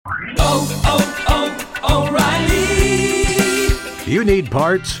You need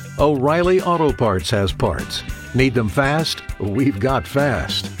parts? O'Reilly Auto Parts has parts. Need them fast? We've got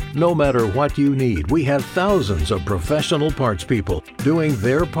fast. No matter what you need, we have thousands of professional parts people doing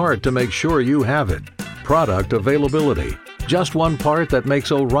their part to make sure you have it. Product availability. Just one part that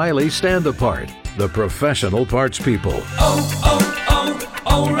makes O'Reilly stand apart. The professional parts people.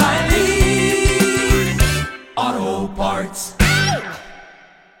 O'Reilly Auto Parts.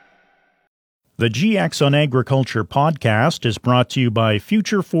 The GX on Agriculture podcast is brought to you by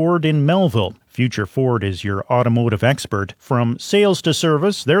Future Ford in Melville. Future Ford is your automotive expert. From sales to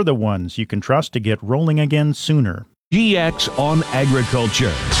service, they're the ones you can trust to get rolling again sooner. GX on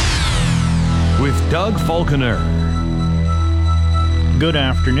Agriculture with Doug Falconer. Good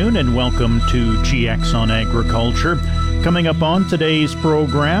afternoon and welcome to GX on Agriculture. Coming up on today's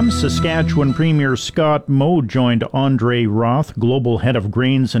program, Saskatchewan Premier Scott Moe joined Andre Roth, Global Head of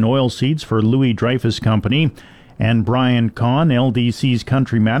Grains and Oilseeds for Louis Dreyfus Company, and Brian Kahn, LDC's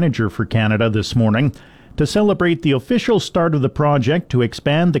Country Manager for Canada, this morning to celebrate the official start of the project to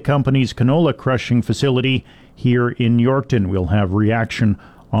expand the company's canola crushing facility here in Yorkton. We'll have reaction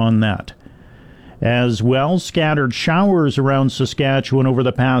on that. As well, scattered showers around Saskatchewan over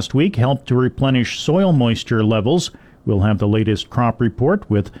the past week helped to replenish soil moisture levels. We'll have the latest crop report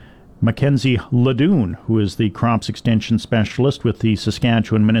with Mackenzie Ledoux, who is the Crops Extension Specialist with the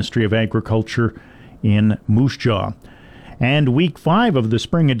Saskatchewan Ministry of Agriculture in Moose Jaw. And Week 5 of the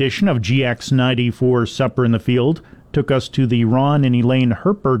spring edition of GX94 Supper in the Field took us to the Ron and Elaine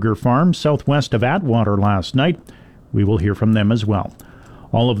Hertberger farm southwest of Atwater last night. We will hear from them as well.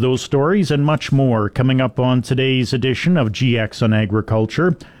 All of those stories and much more coming up on today's edition of GX on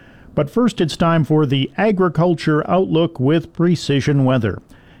Agriculture. But first, it's time for the Agriculture Outlook with Precision Weather.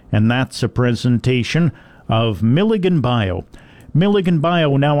 And that's a presentation of Milligan Bio. Milligan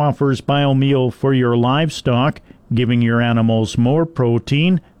Bio now offers biomeal for your livestock, giving your animals more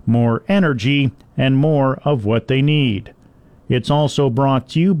protein, more energy, and more of what they need. It's also brought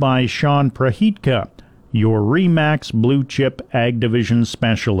to you by Sean Prahitka, your RE/MAX Blue Chip Ag Division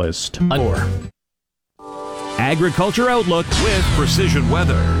Specialist. Agriculture Outlook with Precision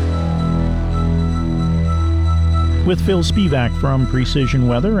Weather. With Phil Spivak from Precision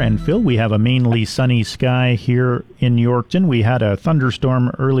Weather. And Phil, we have a mainly sunny sky here in Yorkton. We had a thunderstorm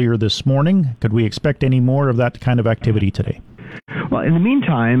earlier this morning. Could we expect any more of that kind of activity today? Well, in the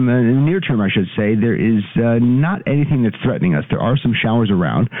meantime, in the near term, I should say, there is not anything that's threatening us. There are some showers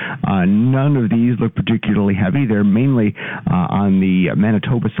around. None of these look particularly heavy. They're mainly on the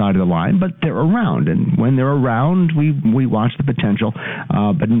Manitoba side of the line, but they're around. And when they're around, we watch the potential.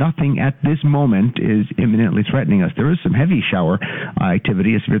 But nothing at this moment is imminently threatening us. There is some heavy shower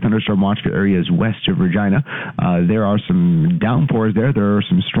activity, a severe thunderstorm watch for areas west of Regina. There are some downpours there. There are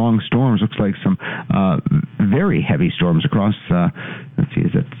some strong storms. Looks like some very heavy storms across let's see,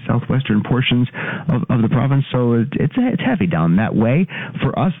 is it southwestern portions of the province? So it's heavy down that way.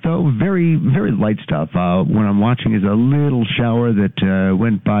 For us, though, very, very light stuff. What I'm watching is a little shower that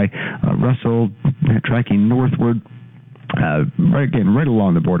went by Russell, tracking northward. Right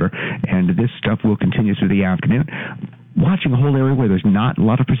along the border, and this stuff will continue through the afternoon. Watching a whole area where there's not a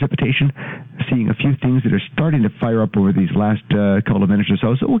lot of precipitation, seeing a few things that are starting to fire up over these last couple of minutes or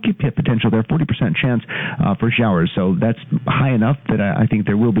so. So we'll keep the potential there, 40% chance for showers. So that's high enough that I think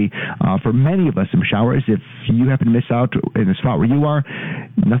there will be, for many of us, some showers. If you happen to miss out in the spot where you are,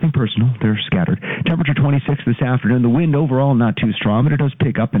 nothing personal. They're scattered. Temperature 26 this afternoon. The wind overall not too strong, but it does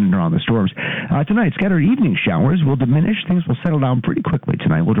pick up in and around the storms. Tonight, scattered evening showers will diminish. Things will settle down pretty quickly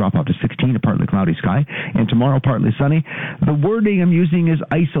tonight. We'll drop up to 16, a partly cloudy sky. And tomorrow, partly sunny. The wording I'm using is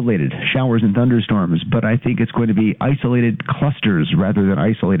isolated showers and thunderstorms, but I think it's going to be isolated clusters rather than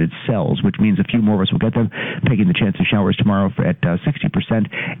isolated cells, which means a few more of us will get them, pegging the chance of showers tomorrow at 60%.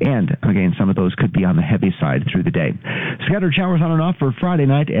 And, again, some of those could be on the heavy side through the day. Scattered showers on and off for Friday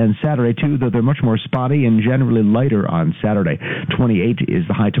night and Saturday, too, though they're much more spotty and generally lighter on Saturday. 28 is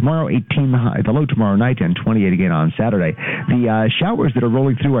the high tomorrow, 18 the low tomorrow night, and 28 again on Saturday. The showers that are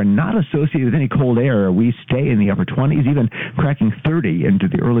rolling through are not associated with any cold air. We stay in the upper 20s, even cracking 30 into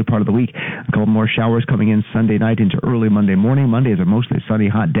the early part of the week. A couple more showers coming in Sunday night into early Monday morning. Monday is a mostly sunny,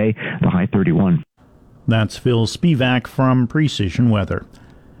 hot day, the high 31. That's Phil Spivak from Precision Weather.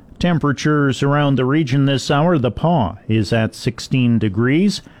 Temperatures around the region this hour. The Paw is at 16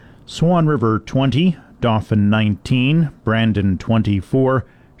 degrees, Swan River 20, Dauphin 19, Brandon 24,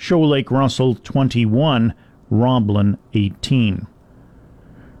 Shoal Lake Russell 21, Roblin 18.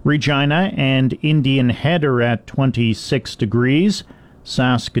 Regina and Indian Head are at 26 degrees,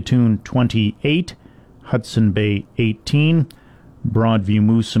 Saskatoon 28, Hudson Bay 18, Broadview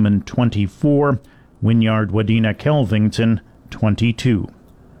Moosomin 24, Wynyard Wadena Kelvington 22.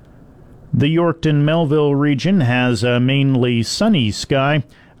 The Yorkton-Melville region has a mainly sunny sky,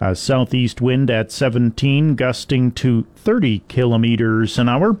 a southeast wind at 17, gusting to 30 kilometers an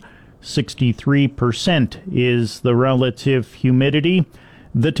hour. 63% is the relative humidity.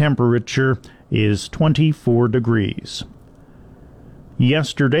 The temperature is 24 degrees.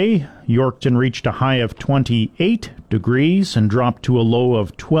 Yesterday, Yorkton reached a high of 28 degrees and dropped to a low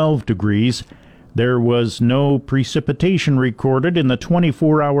of 12 degrees. There was no precipitation recorded in the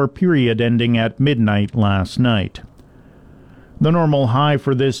 24-hour period ending at midnight last night. The normal high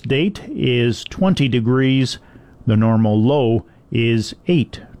for this date is 20 degrees. The normal low is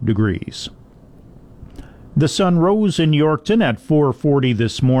 8 degrees. The sun rose in Yorkton at 4:40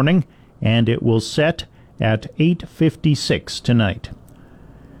 this morning, and it will set at 8:56 tonight.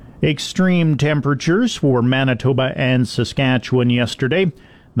 Extreme temperatures for Manitoba and Saskatchewan yesterday.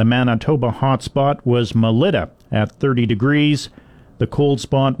 The Manitoba hotspot was Melita at 30 degrees. The cold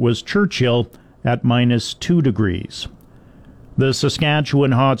spot was Churchill at -2 degrees. The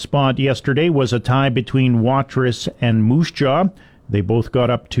Saskatchewan hotspot yesterday was a tie between Watrous and Moose Jaw. They both got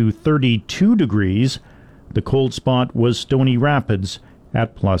up to 32 degrees. The cold spot was Stony Rapids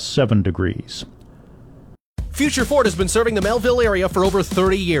at +7 degrees. Future Ford has been serving the Melville area for over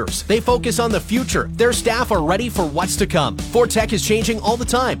 30 years. They focus on the future. Their staff are ready for what's to come. Ford Tech is changing all the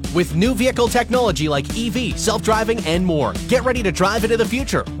time with new vehicle technology like EV, self-driving, and more. Get ready to drive into the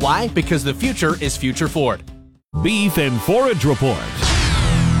future. Why? Because the future is Future Ford. Beef and Forage Report.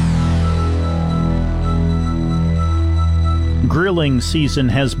 Grilling season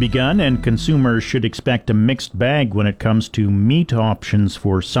has begun, and consumers should expect a mixed bag when it comes to meat options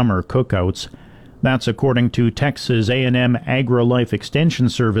for summer cookouts. That's according to Texas A&M AgriLife Extension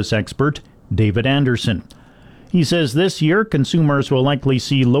Service expert David Anderson. He says this year consumers will likely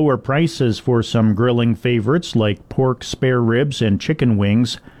see lower prices for some grilling favorites like pork spare ribs and chicken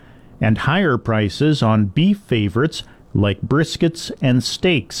wings, and higher prices on beef favorites like briskets and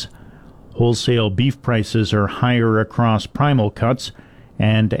steaks. Wholesale beef prices are higher across primal cuts,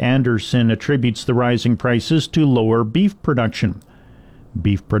 and Anderson attributes the rising prices to lower beef production.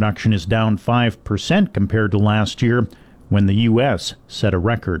 Beef production is down 5% compared to last year, when the U.S. set a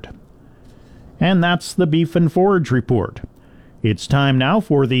record. And that's the Beef and Forage Report. It's time now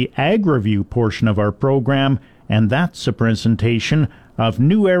for the Ag Review portion of our program, and that's a presentation of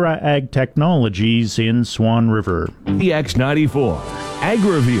New Era Ag Technologies in Swan River. EX94 Ag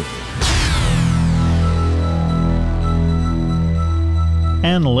Review.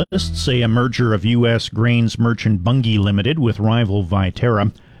 Analysts say a merger of U.S. grains merchant Bunge Limited with rival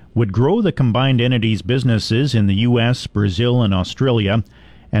Viterra would grow the combined entity's businesses in the U.S., Brazil, and Australia,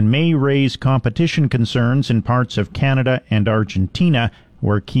 and may raise competition concerns in parts of Canada and Argentina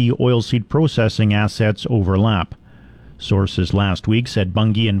where key oilseed processing assets overlap. Sources last week said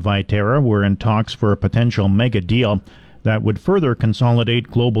Bunge and Viterra were in talks for a potential mega deal that would further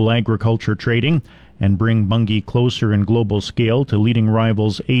consolidate global agriculture trading and bring Bunge closer in global scale to leading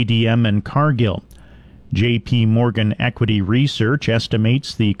rivals ADM and Cargill. J.P. Morgan Equity Research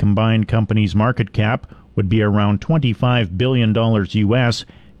estimates the combined company's market cap would be around $25 billion U.S.,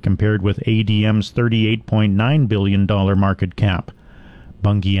 compared with ADM's $38.9 billion market cap.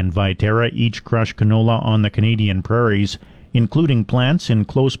 Bunge and Viterra each crush canola on the Canadian prairies, including plants in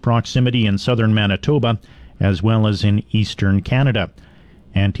close proximity in southern Manitoba, as well as in eastern Canada.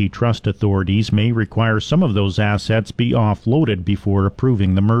 Antitrust authorities may require some of those assets be offloaded before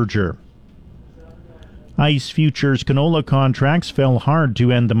approving the merger. ICE futures canola contracts fell hard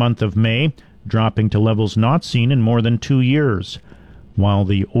to end the month of May, dropping to levels not seen in more than 2 years. While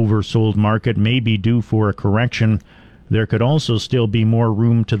the oversold market may be due for a correction, there could also still be more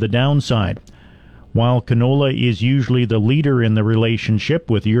room to the downside. While canola is usually the leader in the relationship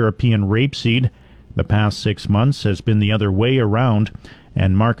with European rapeseed, the past 6 months has been the other way around,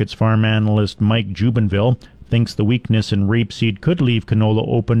 and Markets Farm analyst Mike Jubenville thinks the weakness in rapeseed could leave canola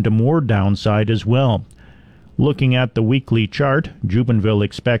open to more downside as well. Looking at the weekly chart, Jubenville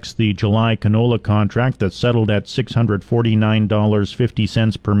expects the July canola contract that settled at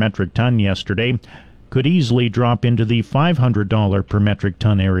 $649.50 per metric ton yesterday could easily drop into the $500 per metric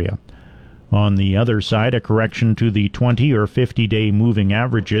ton area. On the other side, a correction to the 20 or 50-day moving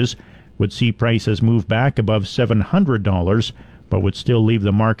averages would see prices move back above $700, but would still leave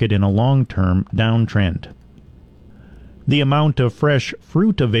the market in a long-term downtrend. The amount of fresh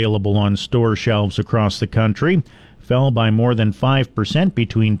fruit available on store shelves across the country fell by more than 5%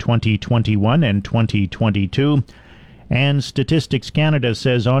 between 2021 and 2022, and Statistics Canada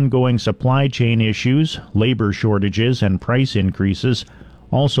says ongoing supply chain issues, labor shortages, and price increases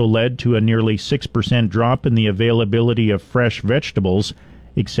also led to a nearly 6% drop in the availability of fresh vegetables,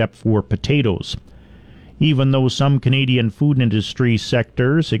 except for potatoes. Even though some Canadian food industry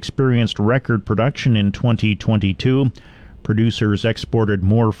sectors experienced record production in 2022, producers exported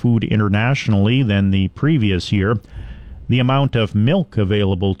more food internationally than the previous year. The amount of milk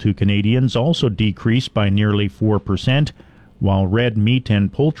available to Canadians also decreased by nearly 4%, while red meat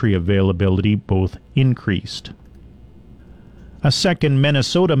and poultry availability both increased. A second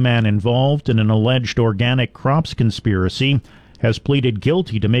Minnesota man involved in an alleged organic crops conspiracy has pleaded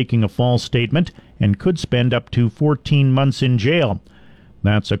guilty to making a false statement and could spend up to 14 months in jail.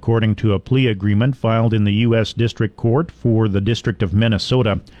 That's according to a plea agreement filed in the U.S. District Court for the District of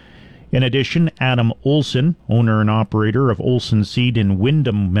Minnesota. In addition, Adam Olson, owner and operator of Olson Seed in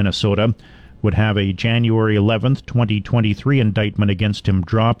Windham, Minnesota, would have a January 11, 2023 indictment against him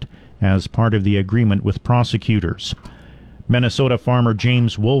dropped as part of the agreement with prosecutors. Minnesota farmer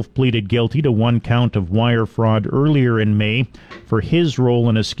James Wolfe pleaded guilty to one count of wire fraud earlier in May for his role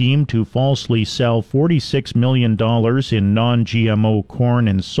in a scheme to falsely sell $46 million in non-GMO corn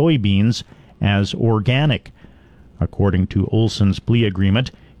and soybeans as organic. According to Olson's plea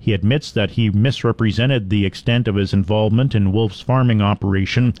agreement, he admits that he misrepresented the extent of his involvement in Wolfe's farming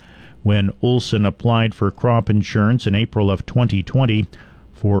operation when Olson applied for crop insurance in April of 2020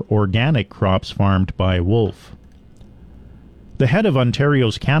 for organic crops farmed by Wolfe. The head of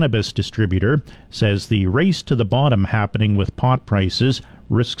Ontario's cannabis distributor says the race to the bottom happening with pot prices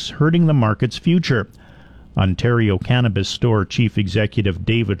risks hurting the market's future. Ontario Cannabis Store Chief Executive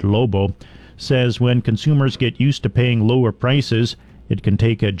David Lobo says when consumers get used to paying lower prices, it can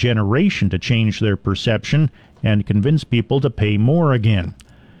take a generation to change their perception and convince people to pay more again.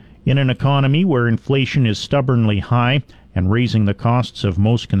 In an economy where inflation is stubbornly high and raising the costs of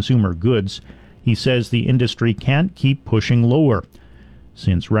most consumer goods, he says the industry can't keep pushing lower.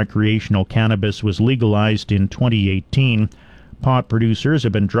 Since recreational cannabis was legalized in 2018, pot producers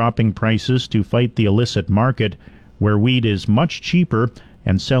have been dropping prices to fight the illicit market, where weed is much cheaper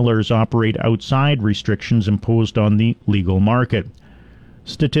and sellers operate outside restrictions imposed on the legal market.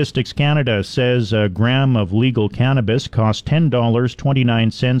 Statistics Canada says a gram of legal cannabis cost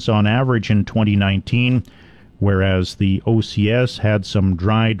 $10.29 on average in 2019, whereas the OCS had some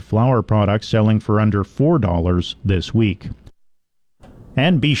dried flower products selling for under $4 this week.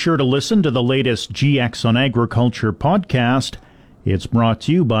 And be sure to listen to the latest GX on Agriculture podcast. It's brought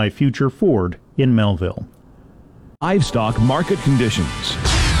to you by Future Ford in Melville. Livestock market conditions.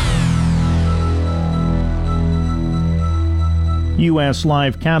 U.S.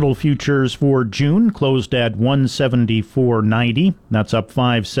 live cattle futures for June closed at $174.90. That's up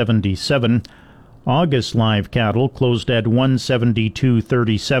 $5.77. August live cattle closed at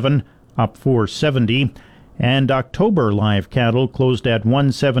 $172.37, up $4.70. And October live cattle closed at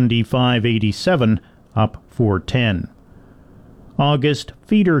 $175.87, up $4.10. August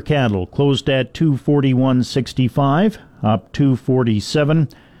feeder cattle closed at $241.65, up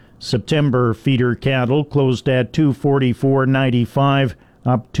 $2.47. September feeder cattle closed at $244.95,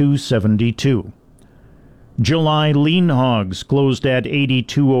 up $2.72. July lean hogs closed at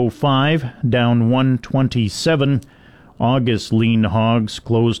 $82.05, down $1.27. August lean hogs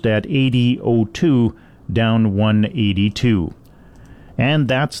closed at $80.02, down $1.82. And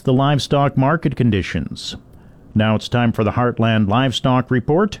that's the livestock market conditions. Now it's time for the Heartland Livestock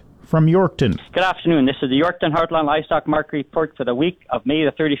Report from Yorkton. Good afternoon. This is the Yorkton Heartland Livestock Market Report for the week of May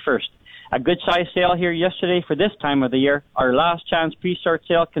the 31st. A good-sized sale here yesterday for this time of the year. Our last chance pre-sort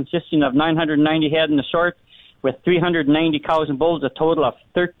sale consisting of 990 head in the sort with 390 cows and bulls, a total of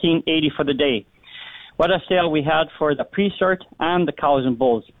 $1,380 for the day. What a sale we had for the pre-sort and the cows and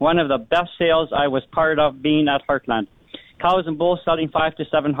bulls. One of the best sales I was part of being at Heartland. Cows and bulls selling 5 to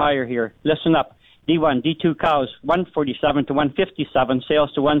 7 higher here. Listen up. D1, D2 cows, 147 to 157,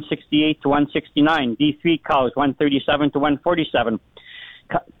 sales to 168 to 169. D3 cows, 137 to 147.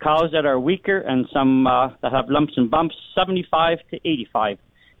 Cows that are weaker and some that have lumps and bumps, 75 to 85.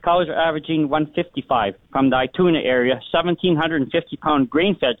 Cows are averaging 155. From the Ituna area, 1,750-pound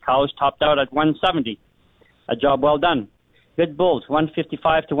grain-fed cows topped out at 170. A job well done. Good bulls,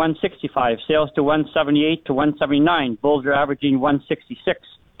 155 to 165. Sales to 178 to 179. Bulls are averaging 166.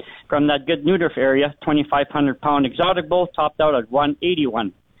 From that good Newdorf area, 2,500-pound exotic bull topped out at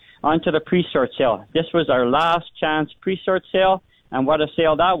 181. On to the pre-sort sale. This was our last chance pre-sort sale, and what a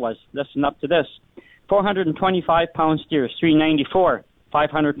sale that was. Listen up to this. 425-pound steers, 394.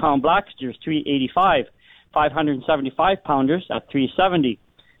 500-pound black steers, 385. 575-pounders at 370.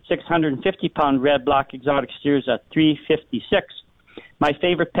 650-pound red black exotic steers at 356. My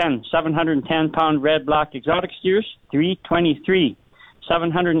favorite pen, 710-pound red black exotic steers, 323.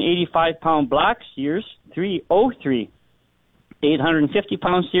 785-pound black steers, 303.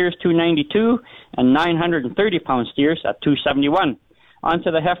 850-pound steers, 292, and 930-pound steers at 271. On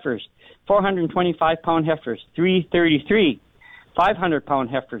to the heifers. 425-pound heifers, 333. 500-pound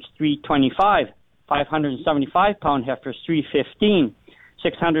heifers, 325. 575-pound heifers, 315.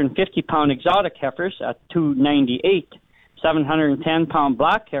 650-pound exotic heifers at 298. 710-pound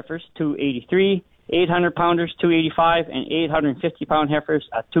black heifers, 283. 800-pounders, 285, and 850-pound heifers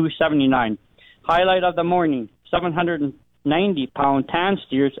at 279. Highlight of the morning, 790-pound tan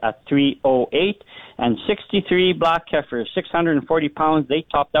steers at 308, and 63 black heifers, 640 pounds, they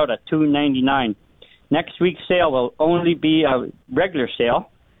topped out at 299. Next week's sale will only be a regular sale,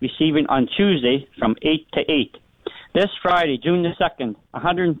 receiving on Tuesday from 8 to 8. This Friday, June the 2nd,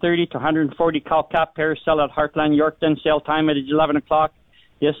 130 to 140 cow-calf pairs sell at Heartland Yorkton. Sale time at 11 o'clock.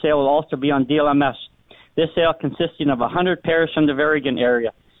 This sale will also be on DLMS. This sale consisting of 100 pairs from the Verrigan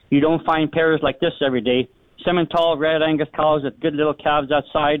area. You don't find pairs like this every day. Simmental Red Angus cows with good little calves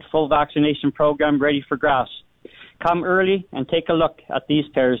outside, full vaccination program ready for grass. Come early and take a look at these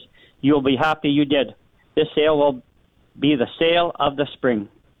pairs. You'll be happy you did. This sale will be the sale of the spring.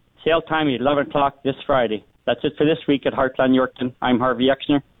 Sale time at 11 o'clock this Friday. That's it for this week at Heartland Yorkton. I'm Harvey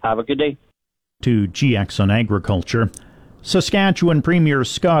Exner. Have a good day. To GX on Agriculture. Saskatchewan Premier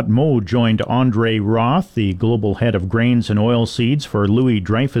Scott Moe joined Andre Roth, the global head of grains and oilseeds for Louis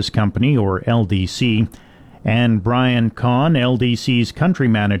Dreyfus Company, or LDC, and Brian Kahn, LDC's country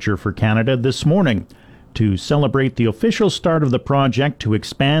manager for Canada, this morning to celebrate the official start of the project to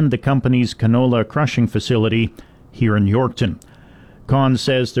expand the company's canola crushing facility here in Yorkton. Kahn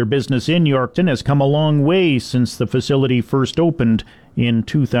says their business in Yorkton has come a long way since the facility first opened in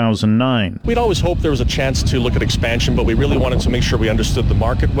 2009. We'd always hoped there was a chance to look at expansion, but we really wanted to make sure we understood the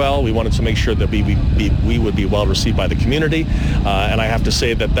market well. We wanted to make sure that we would be well received by the community, and I have to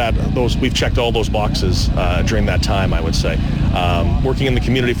say that we've checked all those boxes during that time, I would say. Working in the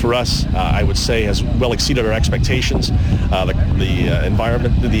community for us, I would say, has well exceeded our expectations. The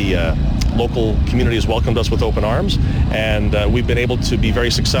environment, the local community has welcomed us with open arms, and we've been able to be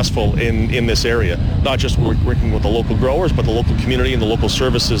very successful in this area, not just working with the local growers, but the local community and the local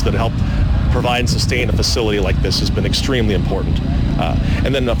services that help provide and sustain a facility like this has been extremely important.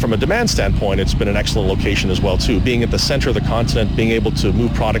 And then from a demand standpoint, it's been an excellent location as well, too. Being at the center of the continent, being able to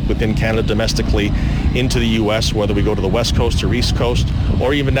move product within Canada domestically into the U.S., whether we go to the West Coast or East Coast,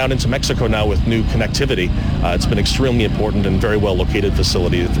 or even down into Mexico now with new connectivity, it's been extremely important and very well located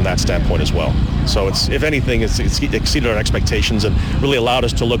facility from that standpoint as well. So if anything, it's exceeded our expectations and really allowed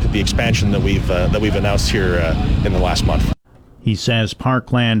us to look at the expansion that we've announced here in the last month. He says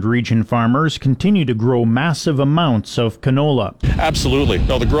Parkland region farmers continue to grow massive amounts of canola. Absolutely.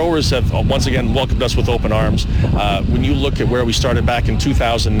 No, the growers have once again welcomed us with open arms. When you look at where we started back in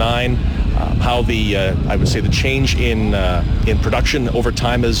 2009, how I would say the change in production over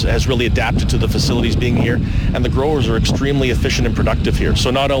time has really adapted to the facilities being here, and the growers are extremely efficient and productive here. So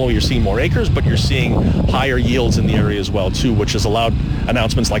not only you're seeing more acres, but you're seeing higher yields in the area as well too, which has allowed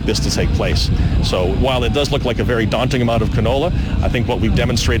announcements like this to take place. So while it does look like a very daunting amount of canola, I think what we've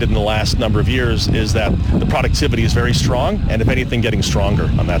demonstrated in the last number of years is that the productivity is very strong, and if anything, getting stronger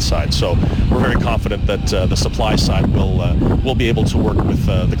on that side. So we're very confident that the supply side will be able to work with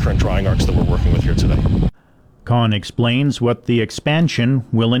the current drying arcs that we're working with here today. Kahn explains what the expansion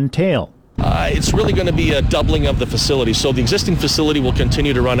will entail. It's really going to be a doubling of the facility. So the existing facility will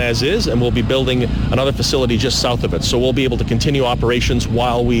continue to run as is, and we'll be building another facility just south of it. So we'll be able to continue operations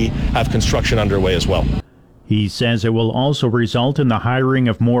while we have construction underway as well. He says it will also result in the hiring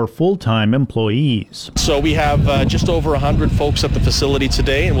of more full-time employees. So we have just over 100 folks at the facility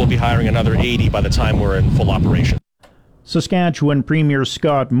today, and we'll be hiring another 80 by the time we're in full operation. Saskatchewan Premier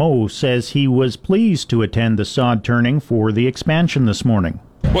Scott Moe says he was pleased to attend the sod turning for the expansion this morning.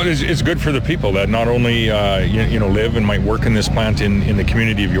 Well, it's good for the people that not only live and might work in this plant in the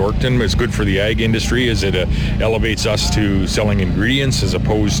community of Yorkton, but it's good for the ag industry as it elevates us to selling ingredients as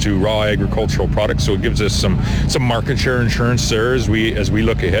opposed to raw agricultural products. So it gives us some market share insurance there as we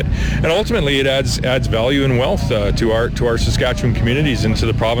look ahead, and ultimately it adds value and wealth to our Saskatchewan communities and to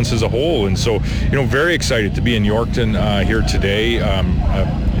the province as a whole. And so very excited to be in Yorkton here today.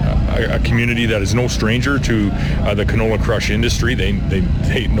 A community that is no stranger to the canola crush industry.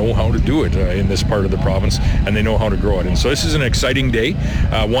 They know how to do it in this part of the province, and they know how to grow it. And so this is an exciting day,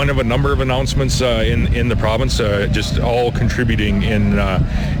 one of a number of announcements in the province, just all contributing in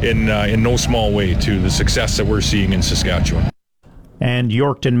no small way to the success that we're seeing in Saskatchewan. And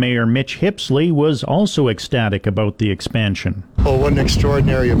Yorkton Mayor Mitch Hipsley was also ecstatic about the expansion. Oh, what an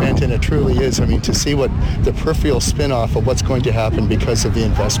extraordinary event, and it truly is. I mean, to see what the peripheral spin-off of what's going to happen because of the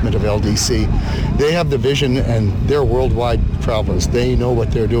investment of LDC. They have the vision, and they're worldwide travelers. They know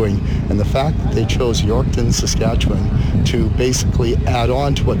what they're doing. And the fact that they chose Yorkton, Saskatchewan to basically add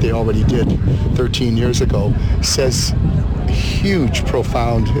on to what they already did 13 years ago says huge,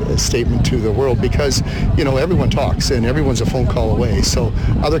 profound statement to the world, because, you know, everyone talks and everyone's a phone call away. So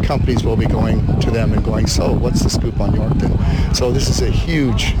other companies will be going to them and going, so what's the scoop on Yorkton? So this is a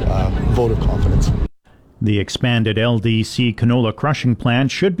huge vote of confidence. The expanded LDC canola crushing plant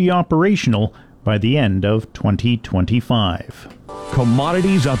should be operational by the end of 2025.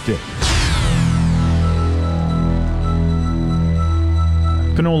 Commodities Update.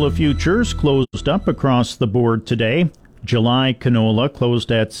 Canola futures closed up across the board today. July canola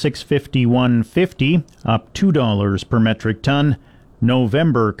closed at $651.50, up $2 per metric ton.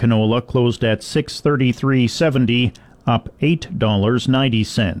 November canola closed at $633.70, up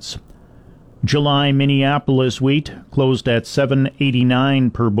 $8.90. July Minneapolis wheat closed at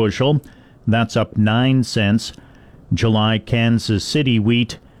 $7.89 per bushel. That's up 9 cents. July Kansas City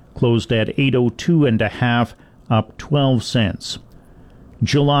wheat closed at $802.50, up 12 cents.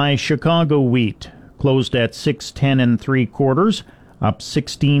 July Chicago wheat closed at $610 3/4, up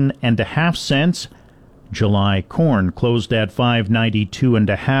 16.5 cents. July corn closed at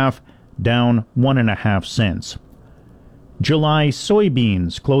 $592.50, down 1.5 cents. July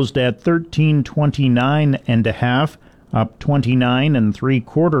soybeans closed at $13.29.50, up 29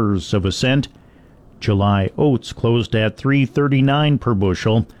 3/4 cents. July oats closed at $3.39 per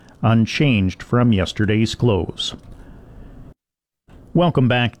bushel, unchanged from yesterday's close. Welcome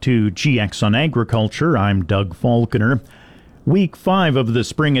back to GX on Agriculture. I'm Doug Falconer. Week 5 of the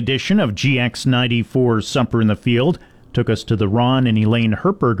spring edition of GX94 Supper in the Field took us to the Ron and Elaine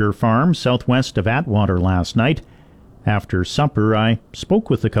Herperger farm southwest of Atwater last night. After supper, I spoke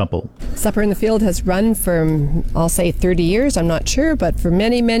with the couple. Supper in the Field has run for, I'll say 30 years, I'm not sure, but for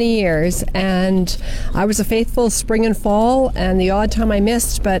many, many years. And I was a faithful spring and fall, and the odd time I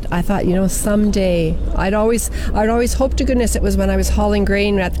missed, but I thought, you know, someday, I'd always hoped to goodness it was when I was hauling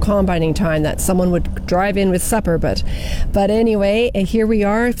grain at the combining time that someone would drive in with supper. But anyway, here we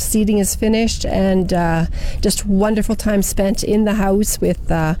are, seeding is finished, and just wonderful time spent in the house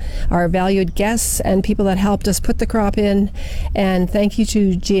with our valued guests and people that helped us put the crop in. And thank you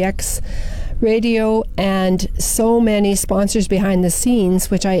to GX Radio and so many sponsors behind the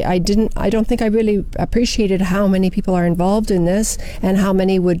scenes, which I don't think I really appreciated how many people are involved in this and how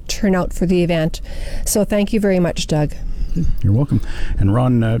many would turn out for the event. So thank you very much, Doug. You're welcome. And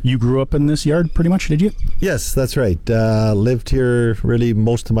Ron, you grew up in this yard pretty much, did you? Yes, that's right. Lived here really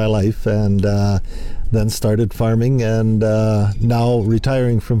most of my life, and then started farming, and now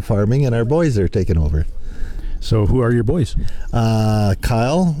retiring from farming, and our boys are taking over. So who are your boys?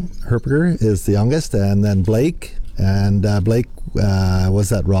 Kyle Herperger is the youngest, and then Blake. And Blake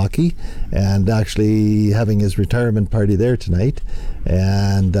was at Rocky, and actually having his retirement party there tonight.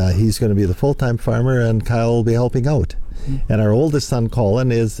 And he's going to be the full-time farmer, and Kyle will be helping out. And our oldest son,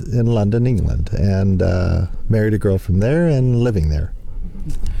 Colin, is in London, England, and married a girl from there and living there.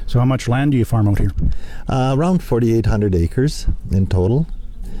 So how much land do you farm out here? Around 4,800 acres in total.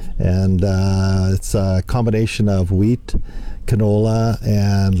 And it's a combination of wheat, canola,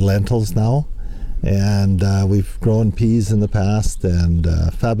 and lentils now. And we've grown peas in the past, and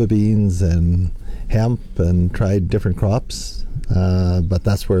faba beans and hemp, and tried different crops. But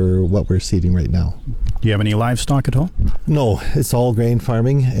that's what we're seeding right now. Do you have any livestock at all? No, it's all grain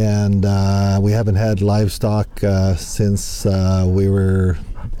farming, and we haven't had livestock since I was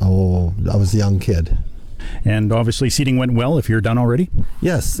a young kid. And obviously seeding went well if you're done already?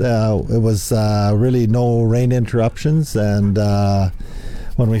 Yes, it was really no rain interruptions, and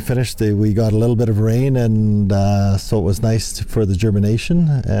when we finished we got a little bit of rain, and so it was nice for the germination,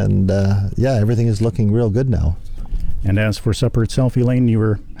 and everything is looking real good now. And as for supper itself, Elaine, you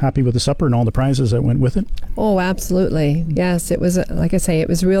were happy with the supper and all the prizes that went with it? Oh, absolutely. Yes, it was, like I say, it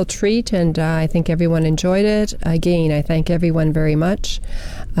was a real treat, and I think everyone enjoyed it. Again, I thank everyone very much.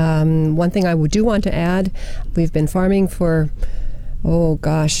 One thing I do want to add, we've been farming for,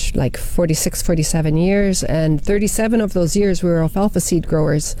 like 46, 47 years, and 37 of those years we were alfalfa seed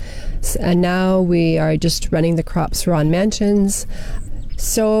growers. And now we are just running the crops Ron mentions.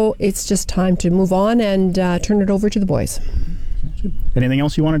 So it's just time to move on and turn it over to the boys. Anything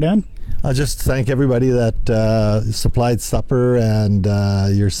else you wanted to add? I'll just thank everybody that supplied supper, and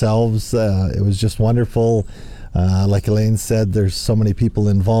yourselves. It was just wonderful. Like Elaine said, there's so many people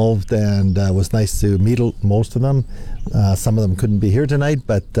involved, and it was nice to meet most of them. Some of them couldn't be here tonight,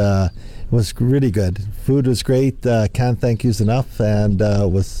 but it was really good. Food was great. Can't thank yous enough, and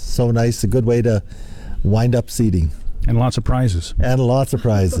it was so nice. A good way to wind up seating. And lots of prizes. And lots of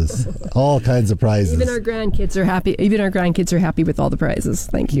prizes. All kinds of prizes. Even our grandkids are happy. Even our grandkids are happy with all the prizes.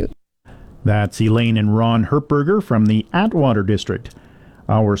 Thank you. That's Elaine and Ron Hertberger from the Atwater District.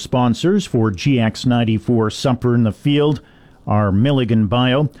 Our sponsors for GX94 Supper in the Field are Milligan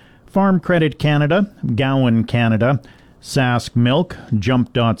Bio, Farm Credit Canada, Gowan Canada, Sask Milk,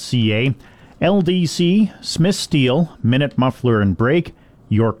 Jump.ca, LDC, Smith Steel, Minute Muffler and Brake,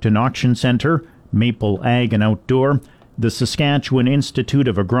 Yorkton Auction Centre, Maple Ag and Outdoor, the Saskatchewan Institute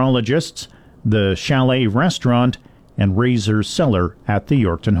of Agrologists, the Chalet Restaurant, and Razor's Cellar at the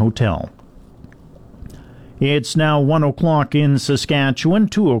Yorkton Hotel. It's now 1 o'clock in Saskatchewan,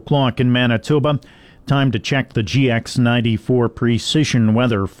 2 o'clock in Manitoba. Time to check the GX94 Precision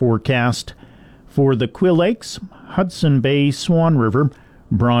Weather Forecast. For the Quill Lakes, Hudson Bay, Swan River,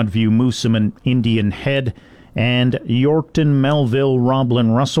 Broadview, Moosomin, Indian Head, and Yorkton, Melville,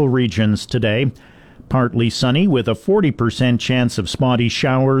 Roblin, Russell regions today. Partly sunny with a 40% chance of spotty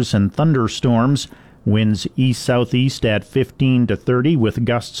showers and thunderstorms. Winds east-southeast at 15 to 30 with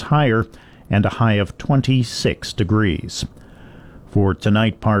gusts higher, and a high of 26 degrees. For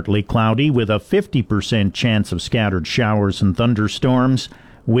tonight, partly cloudy with a 50% chance of scattered showers and thunderstorms.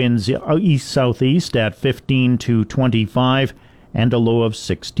 Winds east-southeast at 15 to 25 and a low of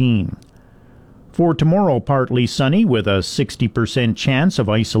 16. For tomorrow, partly sunny with a 60% chance of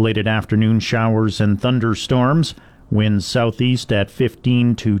isolated afternoon showers and thunderstorms. Winds southeast at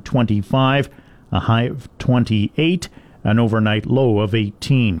 15 to 25, a high of 28, an overnight low of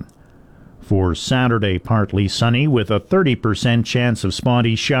 18. For Saturday, partly sunny with a 30% chance of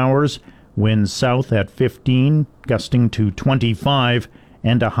spotty showers, winds south at 15, gusting to 25,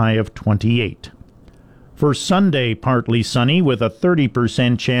 and a high of 28. For Sunday, partly sunny with a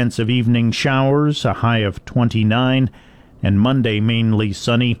 30% chance of evening showers, a high of 29, and Monday mainly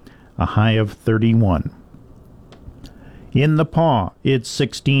sunny, a high of 31. In the Paw, it's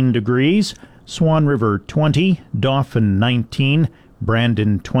 16 degrees, Swan River 20, Dauphin 19,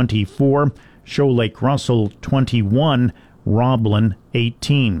 Brandon 24, Shoal Lake Russell 21, Roblin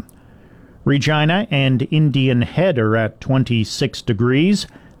 18. Regina and Indian Head are at 26 degrees,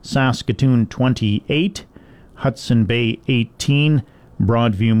 Saskatoon 28, Hudson Bay 18,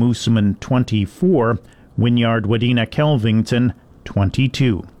 Broadview Moosomin 24, Wynyard Wadena Kelvington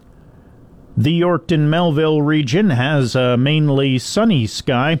 22. The Yorkton Melville region has a mainly sunny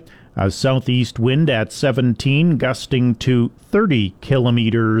sky, a southeast wind at 17, gusting to 30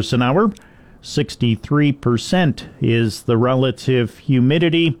 kilometers an hour. 63% is the relative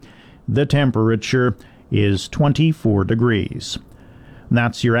humidity. The temperature is 24 degrees.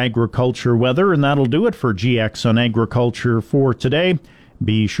 That's your agriculture weather, and that'll do it for GX on Agriculture for today.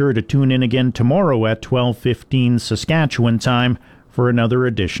 Be sure to tune in again tomorrow at 12:15 Saskatchewan time for another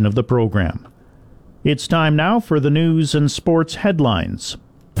edition of the program. It's time now for the news and sports headlines.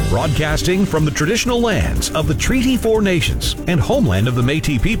 Broadcasting from the traditional lands of the Treaty 4 Nations and homeland of the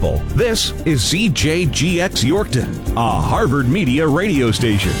Métis people, this is CJGX Yorkton, a Harvard Media radio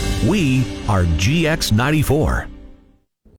station. We are GX94.